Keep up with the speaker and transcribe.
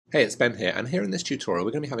Hey, it's Ben here, and here in this tutorial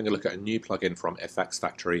we're going to be having a look at a new plugin from FX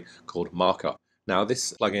Factory called MarkUp. Now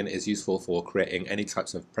this plugin is useful for creating any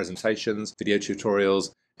types of presentations, video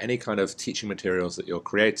tutorials, any kind of teaching materials that you're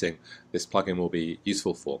creating. This plugin will be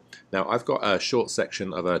useful for. Now I've got a short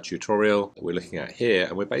section of a tutorial that we're looking at here,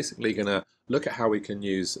 and we're basically going to look at how we can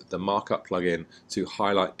use the MarkUp plugin to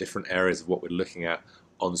highlight different areas of what we're looking at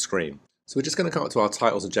on screen. So we're just going to come up to our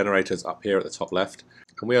titles and generators up here at the top left,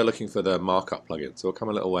 and we are looking for the MarkUp plugin. So we'll come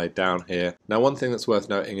a little way down here. Now one thing that's worth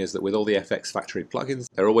noting is that with all the FX Factory plugins,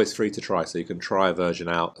 they're always free to try, so you can try a version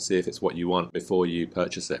out, see if it's what you want before you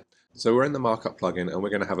purchase it. So we're in the MarkUp plugin, and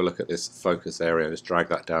we're going to have a look at this focus area and just drag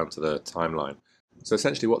that down to the timeline. So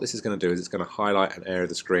essentially what this is going to do is it's going to highlight an area of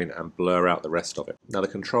the screen and blur out the rest of it. Now the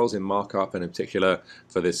controls in MarkUp, and in particular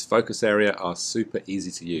for this focus area, are super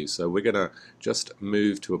easy to use. So we're going to just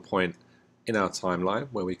move to a point in our timeline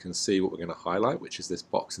where we can see what we're going to highlight, which is this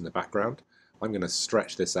box in the background. I'm going to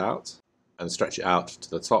stretch this out and stretch it out to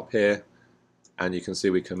the top here, and you can see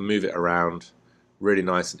we can move it around really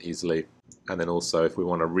nice and easily. And then also if we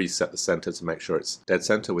want to reset the center to make sure it's dead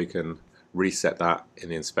center, we can reset that in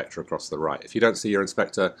the inspector across the right. If you don't see your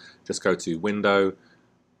inspector, just go to Window,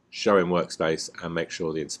 Show in Workspace, and make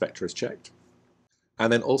sure the inspector is checked.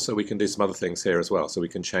 And then also we can do some other things here as well. So we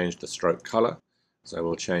can change the stroke color. So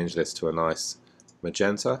we'll change this to a nice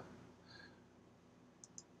magenta.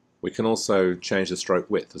 We can also change the stroke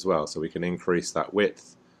width as well, so we can increase that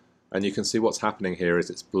width. And you can see what's happening here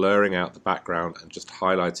is it's blurring out the background and just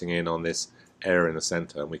highlighting in on this area in the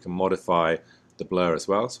center. And we can modify the blur as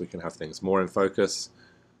well, so we can have things more in focus,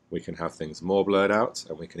 we can have things more blurred out,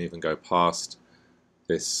 and we can even go past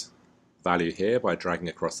this value here by dragging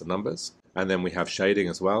across the numbers. And then we have shading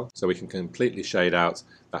as well, so we can completely shade out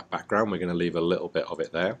that background. We're going to leave a little bit of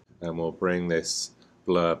it there, and we'll bring this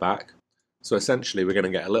blur back. So essentially we're going to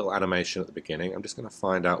get a little animation at the beginning. I'm just going to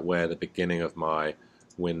find out where the beginning of my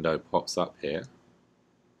window pops up here.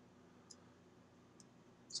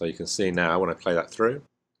 So you can see now when I play that through,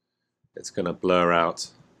 it's going to blur out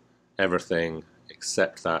everything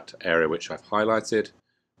except that area which I've highlighted.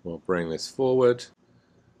 We'll bring this forward,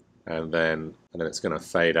 and then it's going to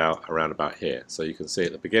fade out around about here. So you can see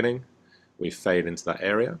at the beginning we fade into that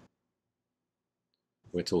area.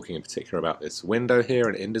 We're talking in particular about this window here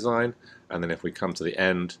in InDesign, and then if we come to the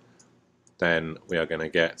end, then we are going to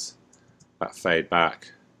get that fade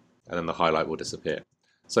back, and then the highlight will disappear.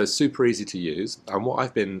 So it's super easy to use, and what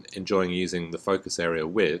I've been enjoying using the focus area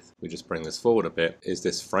with, we just bring this forward a bit, is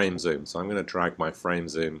this frame zoom. So I'm going to drag my frame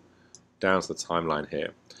zoom down to the timeline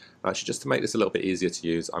here. Actually, just to make this a little bit easier to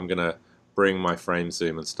use, I'm going to bring my frame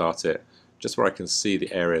zoom and start it just where I can see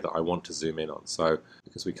the area that I want to zoom in on. So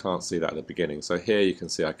because we can't see that at the beginning. So here you can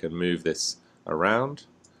see I can move this around.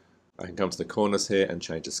 I can come to the corners here and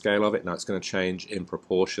change the scale of it. Now it's going to change in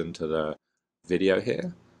proportion to the video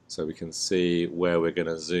here. So we can see where we're going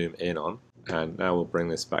to zoom in on. And now we'll bring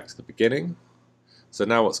this back to the beginning. So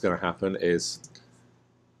now what's going to happen is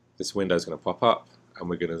this window is going to pop up, and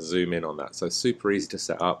we're going to zoom in on that. So super easy to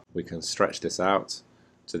set up. We can stretch this out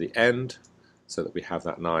to the end so that we have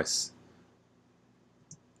that nice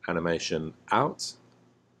animation out.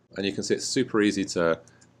 And you can see it's super easy to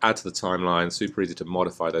add to the timeline, super easy to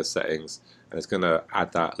modify those settings, and it's going to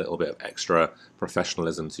add that little bit of extra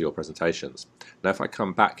professionalism to your presentations. Now if I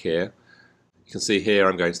come back here, you can see here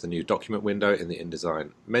I'm going to the new document window in the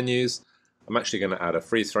InDesign menus. I'm actually going to add a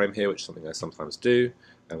freeze frame here, which is something I sometimes do,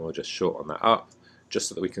 and we'll just shorten that up just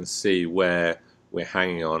so that we can see where we're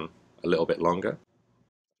hanging on a little bit longer.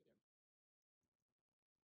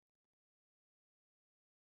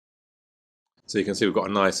 So you can see we've got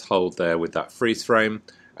a nice hold there with that freeze frame,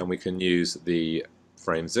 and we can use the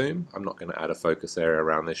frame zoom. I'm not going to add a focus area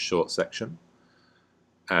around this short section,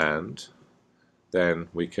 and then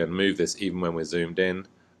we can move this even when we're zoomed in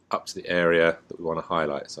up to the area that we want to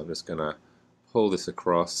highlight. So I'm just going to pull this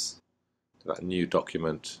across to that new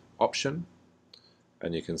document option,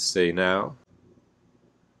 and you can see now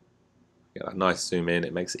get that nice zoom in.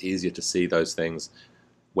 It makes it easier to see those things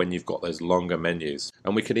when you've got those longer menus.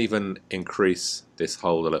 And we can even increase this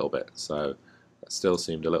hold a little bit, so that still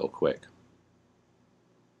seemed a little quick.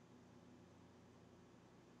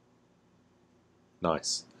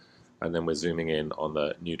 Nice. And then we're zooming in on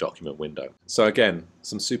the new document window. So again,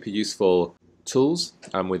 some super useful tools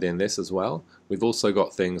within this as well. We've also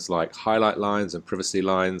got things like highlight lines and privacy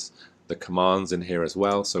lines, the commands in here as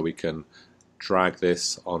well, so we can drag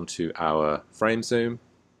this onto our frame zoom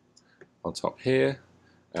on top here,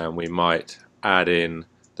 and we might add in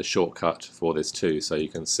the shortcut for this too. So you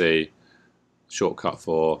can see shortcut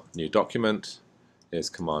for new document is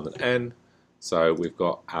Command and N. So we've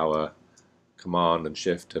got our Command and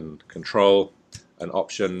Shift and Control, an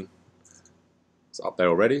option is up there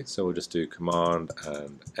already, so we'll just do Command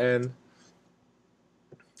and N,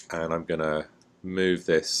 and I'm going to move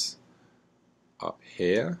this up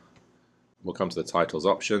here. We'll come to the titles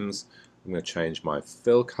options. I'm going to change my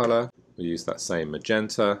fill color. We'll use that same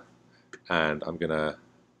magenta, and I'm going to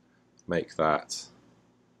make that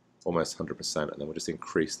almost 100%, and then we'll just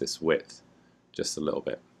increase this width just a little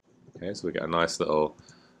bit. Okay, so we get a nice little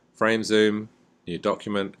frame zoom, new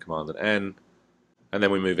document, Command and N, and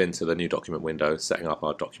then we move into the new document window, setting up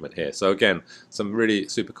our document here. So again, some really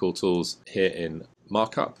super cool tools here in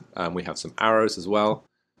MarkUp. We have some arrows as well,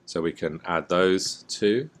 so we can add those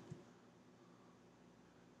too.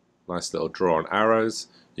 Nice little draw on arrows.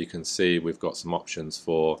 You can see we've got some options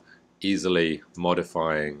for easily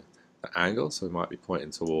modifying the angle, so we might be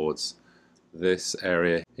pointing towards this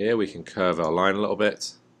area here. We can curve our line a little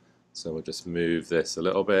bit, so we'll just move this a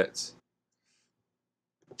little bit,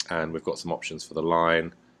 and we've got some options for the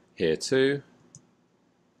line here too.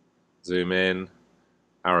 Zoom in,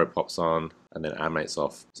 arrow pops on, and then animates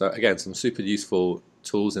off. So again, some super useful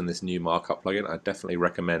tools in this new MarkUp plugin. I definitely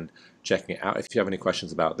recommend checking it out. If you have any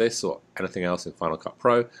questions about this or anything else in Final Cut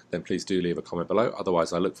Pro, then please do leave a comment below.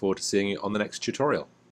 Otherwise, I look forward to seeing you on the next tutorial.